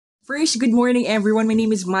First, good morning everyone. My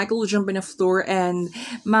name is Michael Jump on the floor and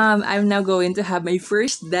ma'am, I'm now going to have my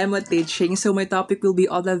first demo teaching. So my topic will be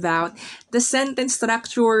all about the sentence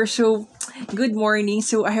structure. So good morning.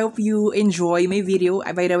 So I hope you enjoy my video.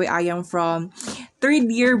 By the way, I am from third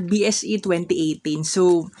year BSE 2018.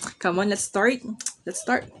 So come on, let's start. Let's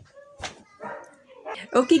start.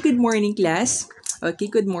 Okay, good morning class. Okay,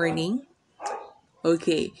 good morning.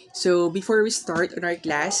 Okay, so before we start on our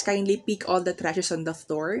class, kindly pick all the trashes on the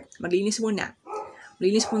floor. Maglinis muna.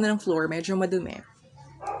 Linis muna ng floor, medyo madumi.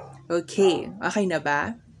 Okay, okay na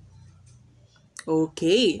ba?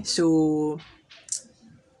 Okay, so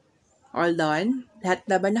all done? Lahat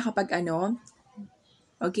na ba nakapag ano?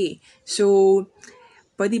 Okay, so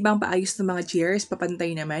pwede bang paayos ng mga chairs?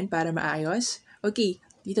 Papantay naman para maayos? Okay,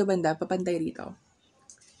 dito banda, papantay rito.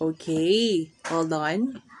 Okay, all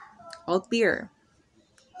done? All clear?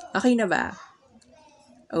 Okay na ba?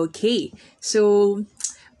 Okay, so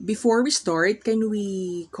before we start, can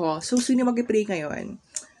we call? So, sino mag-pray ngayon?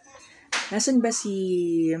 Nasaan ba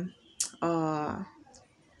si uh,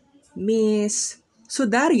 Miss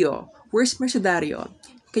Sudario? Where's Miss Sudario?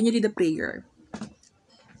 Can you lead the prayer?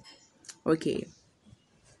 Okay.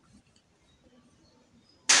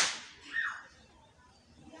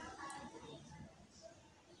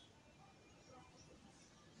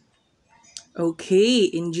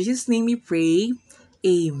 Okay. In Jesus' name we pray.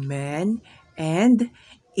 Amen and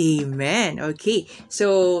amen. Okay.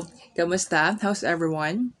 So, kamusta? How's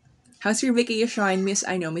everyone? How's your vacation, Miss,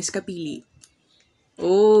 Miss Kapili?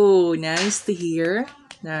 Oh, nice to hear.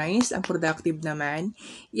 Nice. Ang productive naman.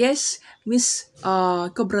 Yes, Miss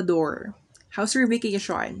Cobrador. How's your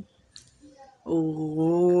vacation?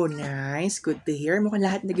 Oh, nice. Good to hear. Mukhang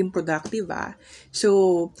lahat naging productive ah.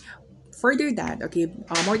 So, further that, okay,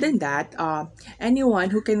 more than that,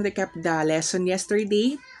 anyone who can recap the lesson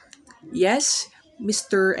yesterday? Yes,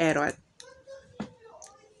 Mr. Erot.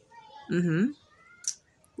 Mm-hmm.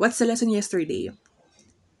 What's the lesson yesterday?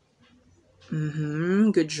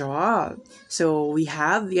 Mm-hmm. Good job. So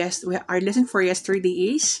our lesson for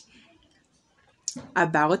yesterday is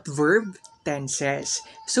about verb tenses.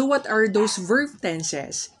 So what are those verb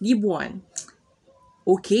tenses? Give one.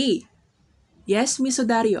 Okay. Yes, Miss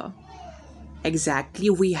Odario. Exactly,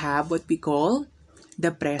 we have what we call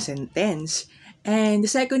the present tense. And the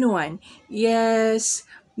second one, yes,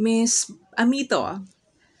 Miss Amito.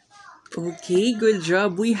 Okay, good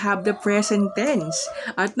job. We have the present tense.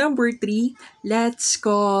 At number three, let's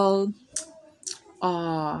call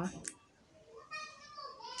uh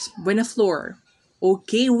Buenaflor.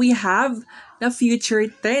 Okay, we have the future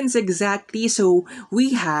tense exactly. So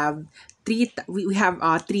we have we have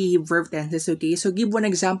three verb tenses. Okay, so give one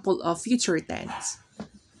example of future tense.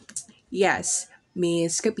 Yes,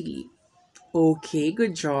 Miss Kapili. Okay,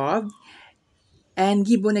 good job. And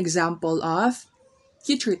give one example of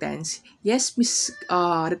future tense. Yes, Miss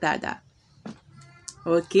Ratada.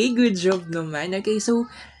 Okay, good job naman. Okay, so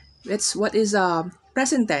what is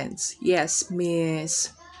present tense? Yes,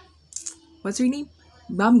 Miss what's your name?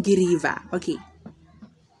 Ma'am Giriva. Okay.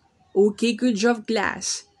 Okay, good job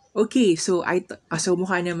class. Okay, so so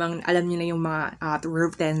mukha namang alam niyo na yung mga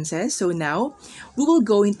verb tenses. So now, we will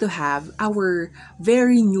going to have our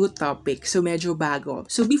very new topic. So medyo bago.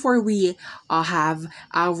 So before we have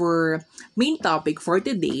our main topic for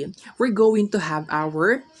today, we're going to have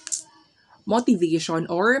our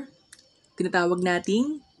motivation or tinatawag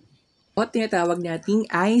nating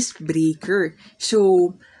icebreaker.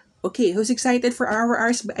 So, okay, who's excited for our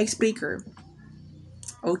icebreaker?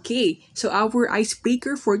 Okay, so our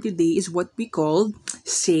icebreaker for today is what we call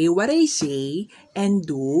say what I say and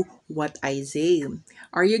do what I say.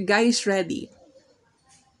 Are you guys ready?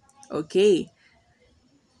 Okay,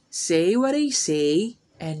 say what I say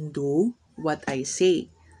and do what I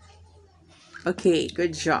say. Okay,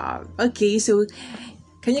 good job. Okay, so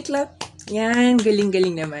can you clap? Yan,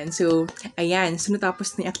 galing-galing naman. So, ayan, so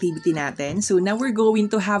natapos na yung activity natin. So, now we're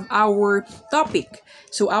going to have our topic.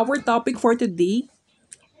 So, our topic for today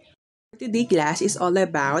class is all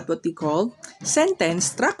about what we call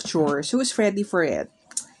sentence structure. So, who's ready for it?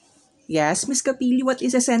 Yes, Miss Kapili, what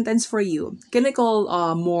is a sentence for you? Can I call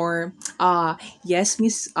more yes,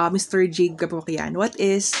 Mr. J Gapokian, what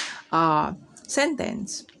is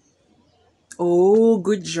sentence? Oh,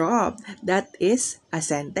 good job. That is a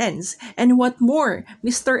sentence. And what more?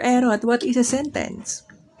 Mr. Erot, what is a sentence?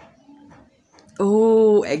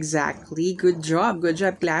 Oh, exactly. Good job. Good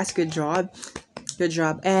job, class. Good job. Good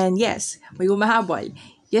job. And yes, may humahabol.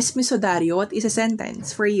 Yes, Miss Odario, what is a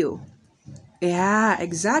sentence for you? Yeah,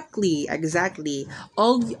 exactly. Exactly.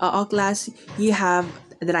 All class, you have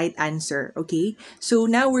the right answer, okay? So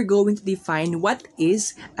now we're going to define what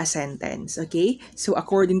is a sentence, okay? So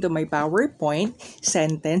according to my PowerPoint,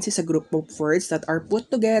 sentence is a group of words that are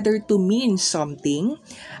put together to mean something.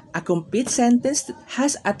 A complete sentence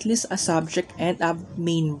has at least a subject and a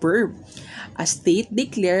main verb. A state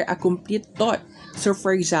declare a complete thought. So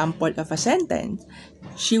for example of a sentence,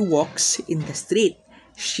 she walks in the street.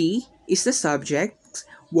 She is the subject,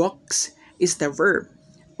 walks is the verb.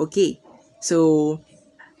 Okay, so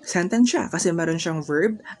sentence siya kasi meron siyang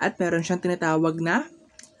verb at meron siyang tinatawag na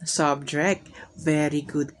subject. Very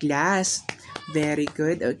good, class. Very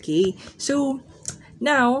good. Okay. So,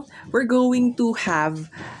 now, we're going to have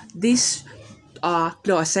this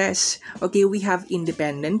clauses. Okay, we have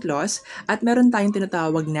independent clause at meron tayong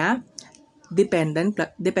tinatawag na dependent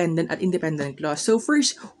at independent clause. So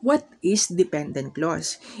first, what is dependent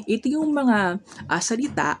clause? Ito yung mga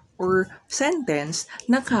salita or sentence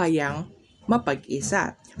na kayang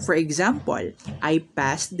mapag-isa. For example, I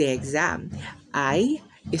passed the exam. I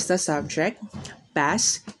is the subject,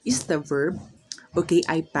 pass is the verb. Okay,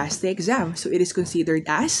 I passed the exam. So it is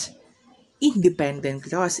considered as independent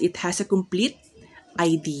clause. It has a complete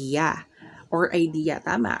idea or idea,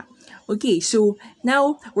 tama. Okay, so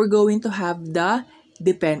now we're going to have the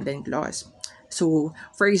dependent clause. So,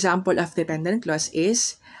 for example of dependent clause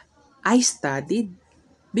is, I studied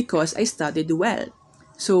because I studied well.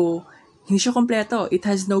 So, hindi siya kompleto. It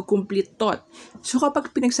has no complete thought. So,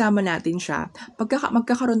 kapag pinagsama natin siya,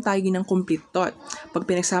 magkakaroon tayo ng complete thought. Pag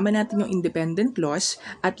pinagsama natin yung independent clause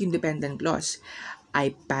at yung dependent clause,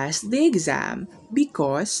 I passed the exam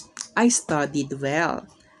because I studied well.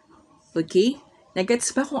 Okay?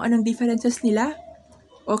 Nagets ba kung anong differences nila?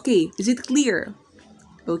 Okay, is it clear?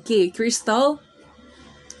 Okay, Crystal?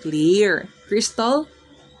 Clear. Crystal?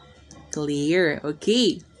 Clear.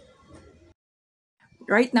 Okay.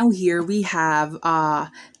 Right now here, we have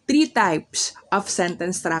three types of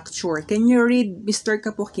sentence structure. Can you read, Mr.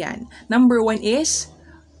 Kapukyan? Number one is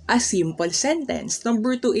a simple sentence.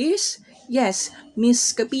 Number two is, yes,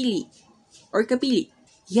 Miss Kapili or Kapili.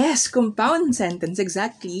 Yes, compound sentence,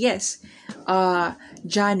 exactly, yes.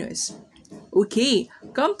 Janus. Okay,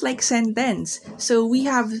 complex sentence. So we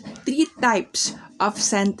have three types of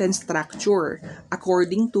sentence structure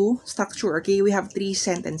according to structure. Okay, we have three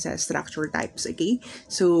sentences structure types. Okay,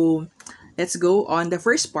 so let's go on the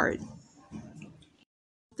first part.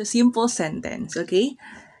 The simple sentence. Okay,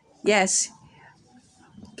 yes.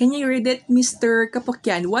 Can you read it, Mr.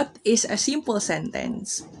 Kapokyan? What is a simple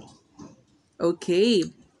sentence? Okay,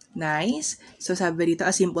 nice. So sabi dito,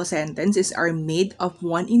 a simple sentence is are made of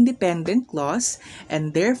one independent clause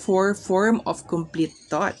and therefore form of complete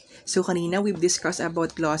thought. So kanina we've discussed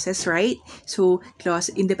about clauses, right? So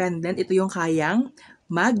clause independent, ito yung kayang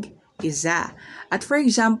mag-isa. At for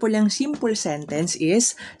example, yung simple sentence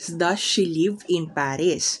is, does she live in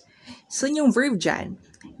Paris? So yung verb dyan,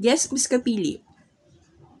 yes, Miss Kapili.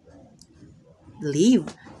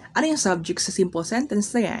 Live. Ano yung subject sa simple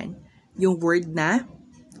sentence na yan? Yung word na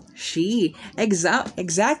she.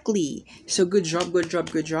 Exactly. So, good job, good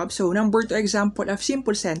job, good job. So, number two example of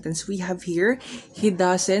simple sentence we have here, he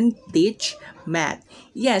doesn't teach math.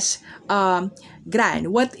 Yes,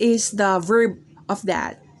 Gran, what is the verb of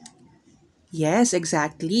that? Yes,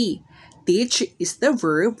 exactly. Teach is the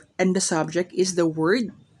verb and the subject is the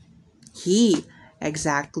word he.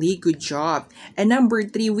 Exactly, good job. And number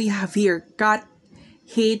three, we have here, cat,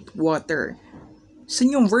 hate, water. So,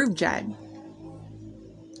 yung verb dyan,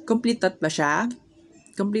 complete thought ba siya?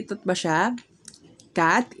 Complete thought ba siya?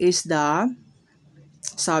 Cat is the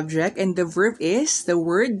subject and the verb is the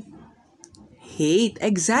word hate.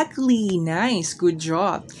 Exactly. Nice. Good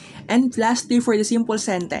job. And lastly, for the simple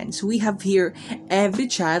sentence, we have here, every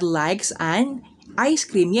child likes an ice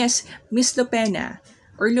cream. Yes, Miss Lupena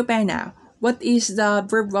or Lupena. What is the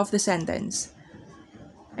verb of the sentence?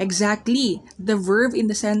 Exactly. The verb in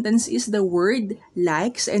the sentence is the word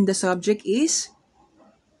likes and the subject is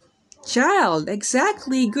child.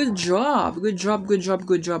 Exactly. Good job. Good job, good job,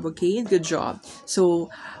 good job. Okay, good job. So,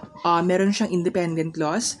 meron siyang independent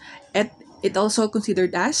clause at it also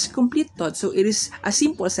considered as complete thought. So, it is a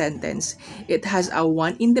simple sentence. It has a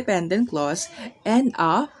one independent clause and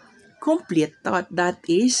a complete thought. That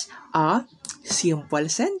is a simple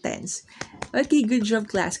sentence. Okay, good job,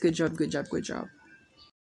 class. Good job, good job, good job.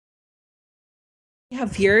 We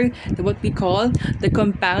have here what we call the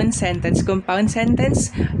compound sentence. Compound sentence,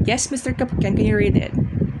 yes, Mr. Kapukyan, can you read it?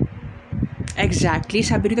 Exactly.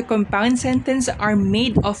 Sabi dito, compound sentence are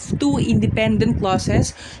made of two independent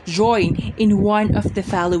clauses joined in one of the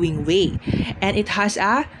following way. And it has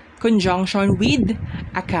a conjunction with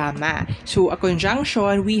a comma. So a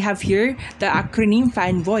conjunction, we have here the acronym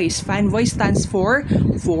FAN voice. FAN voice stands for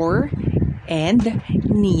and,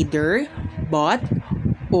 neither, but,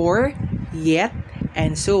 or, yet,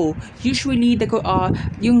 and so. Usually,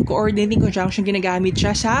 yung coordinating conjunction ginagamit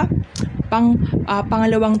siya sa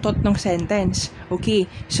pangalawang thought ng sentence. Okay,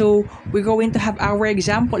 so we're going to have our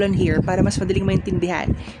example on here para mas madaling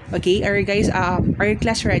maintindihan. Okay, are you guys, are your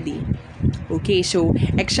class ready? Okay, so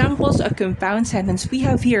examples of compound sentence we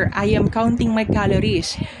have here. I am counting my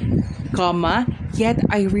calories, comma, yet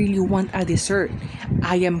I really want a dessert.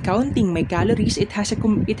 I am counting my calories. It has a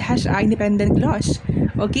independent clause.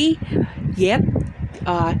 Okay, yet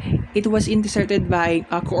it was inserted by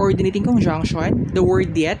a coordinating conjunction, the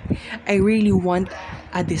word yet. I really want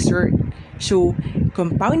a dessert. So,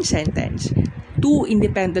 compound sentence, two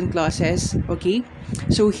independent clauses, okay?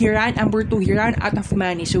 So, number 2, he ran out of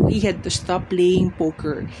money, so he had to stop playing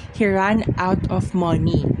poker. He ran out of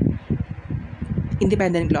money.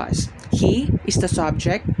 Independent clause. He is the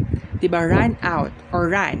subject, diba? Ran out or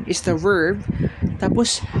ran is the verb.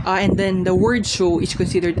 Tapos, and then the word so is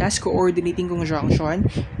considered as coordinating conjunction.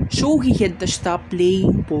 So, he had to stop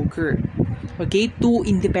playing poker. Okay, two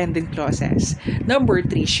independent clauses. Number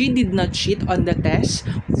 3, she did not cheat on the test,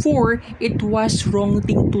 for it was wrong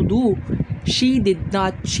thing to do. She did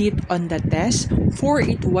not cheat on the test, for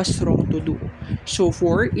it was wrong to do. So,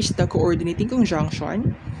 for is the coordinating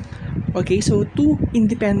conjunction. Okay, so two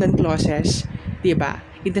independent clauses, diba?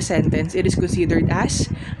 In the sentence, it is considered as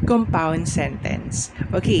compound sentence.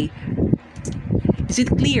 Okay, is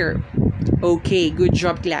it clear? Okay, good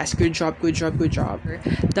job class. Good job.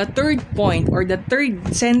 The third point or the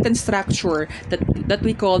third sentence structure that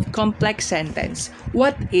we call complex sentence.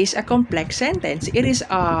 What is a complex sentence? It is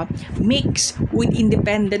a mix with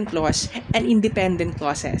independent clause and independent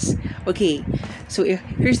clauses. Okay, so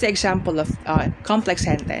here's the example of complex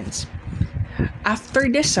sentence. After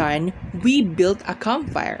the sun, we built a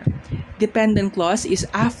campfire. Dependent clause is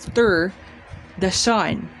after the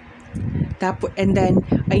sun. And then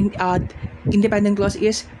independent clause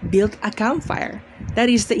is built a campfire. That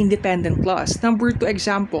is the independent clause. Number 2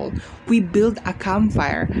 example, we built a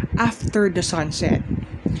campfire after the sunset.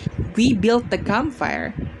 We built the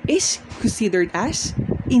campfire is considered as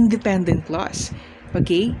independent clause.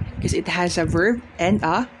 Okay? Because it has a verb and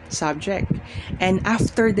a subject. And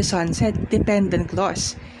after the sunset, dependent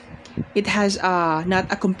clause. It has not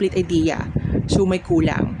a complete idea. So may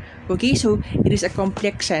kulang. Okay, so it is a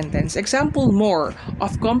complex sentence. Example more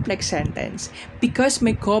of complex sentence. Because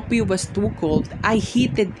my coffee was too cold, I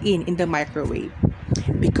heated it in the microwave.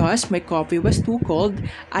 Because my coffee was too cold,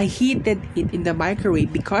 I heated it in the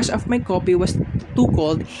microwave. Because of my coffee was too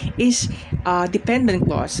cold is dependent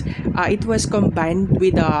clause. It was combined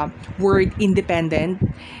with the word independent.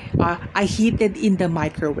 I heated in the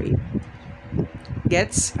microwave.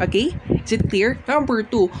 Gets? Okay? Is it clear? Number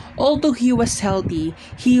 2, although he was healthy,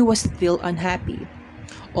 he was still unhappy.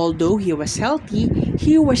 Although he was healthy,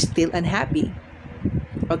 he was still unhappy.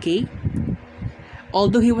 Okay?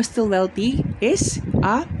 Although he was still wealthy is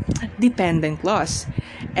a dependent clause.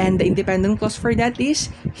 And the independent clause for that is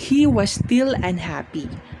he was still unhappy.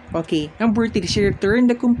 Okay, number 3, she returned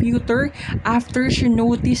the computer after she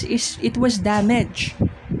noticed it was damaged.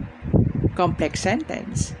 Complex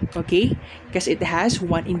sentence. Okay? Because it has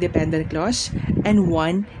one independent clause and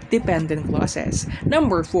one dependent clauses.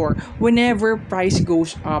 Number 4, whenever price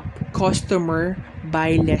goes up, customer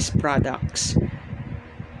buy less products.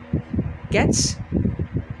 Gets?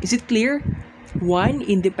 Is it clear? One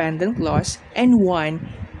independent clause and one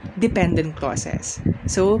dependent clauses.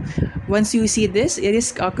 So, once you see this, it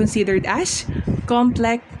is considered as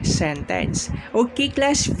complex sentence. Okay,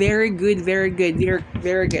 class? Very good.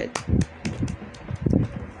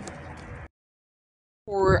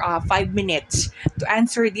 For 5 minutes to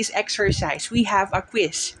answer this exercise, we have a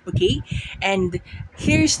quiz, okay? And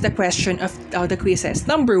here's the question of the quizzes.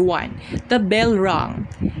 Number 1, the bell rang.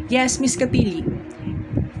 Yes, Miss Kapili.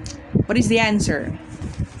 What is the answer?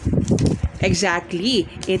 Exactly.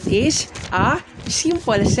 It is a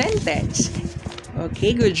simple sentence.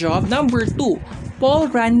 Okay, good job. Number 2, Paul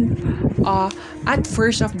ran at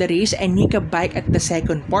first of the race and Nick a bike at the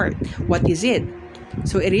second part. What is it?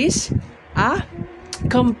 So it is a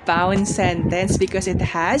compound sentence because it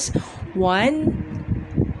has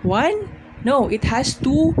it has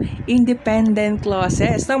two independent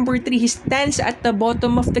clauses. Number 3, he stands at the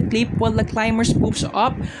bottom of the cliff while the climbers moves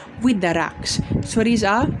up with the rocks. So it is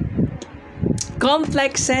a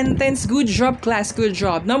complex sentence. Good job, class. Good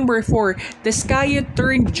job. Number 4, the sky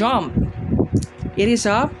turned jump. It is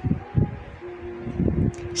a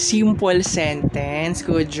Simple sentence.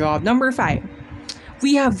 Good job. Number 5.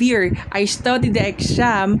 We have here, I studied the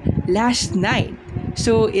exam last night.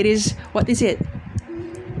 So it is, what is it?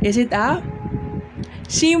 Is it a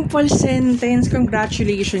simple sentence?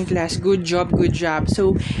 Congratulations, class. Good job, good job.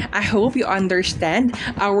 So, I hope you understand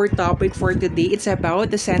our topic for today. It's about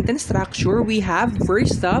the sentence structure. We have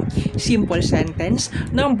first up, simple sentence.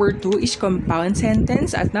 Number 2 is compound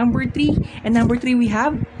sentence. At number 3, and number 3 we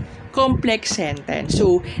have complex sentence.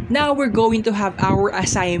 So, now we're going to have our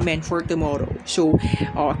assignment for tomorrow. So,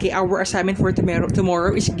 okay, our assignment for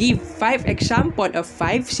tomorrow is give 5 example of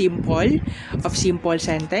 5 simple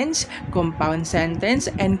sentence, compound sentence,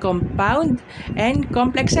 and compound and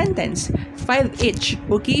complex sentence. 5 each.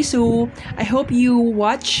 Okay, so I hope you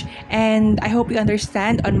watch and I hope you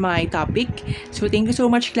understand on my topic. So, thank you so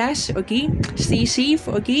much, class. Okay, stay safe.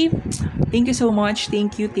 Okay, thank you so much.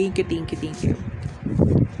 Thank you, thank you, thank you, thank you.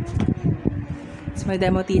 It's my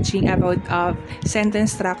demo teaching about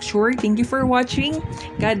sentence structure. Thank you for watching.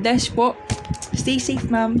 God bless po. Stay safe,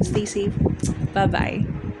 ma'am. Stay safe.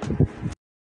 Bye-bye.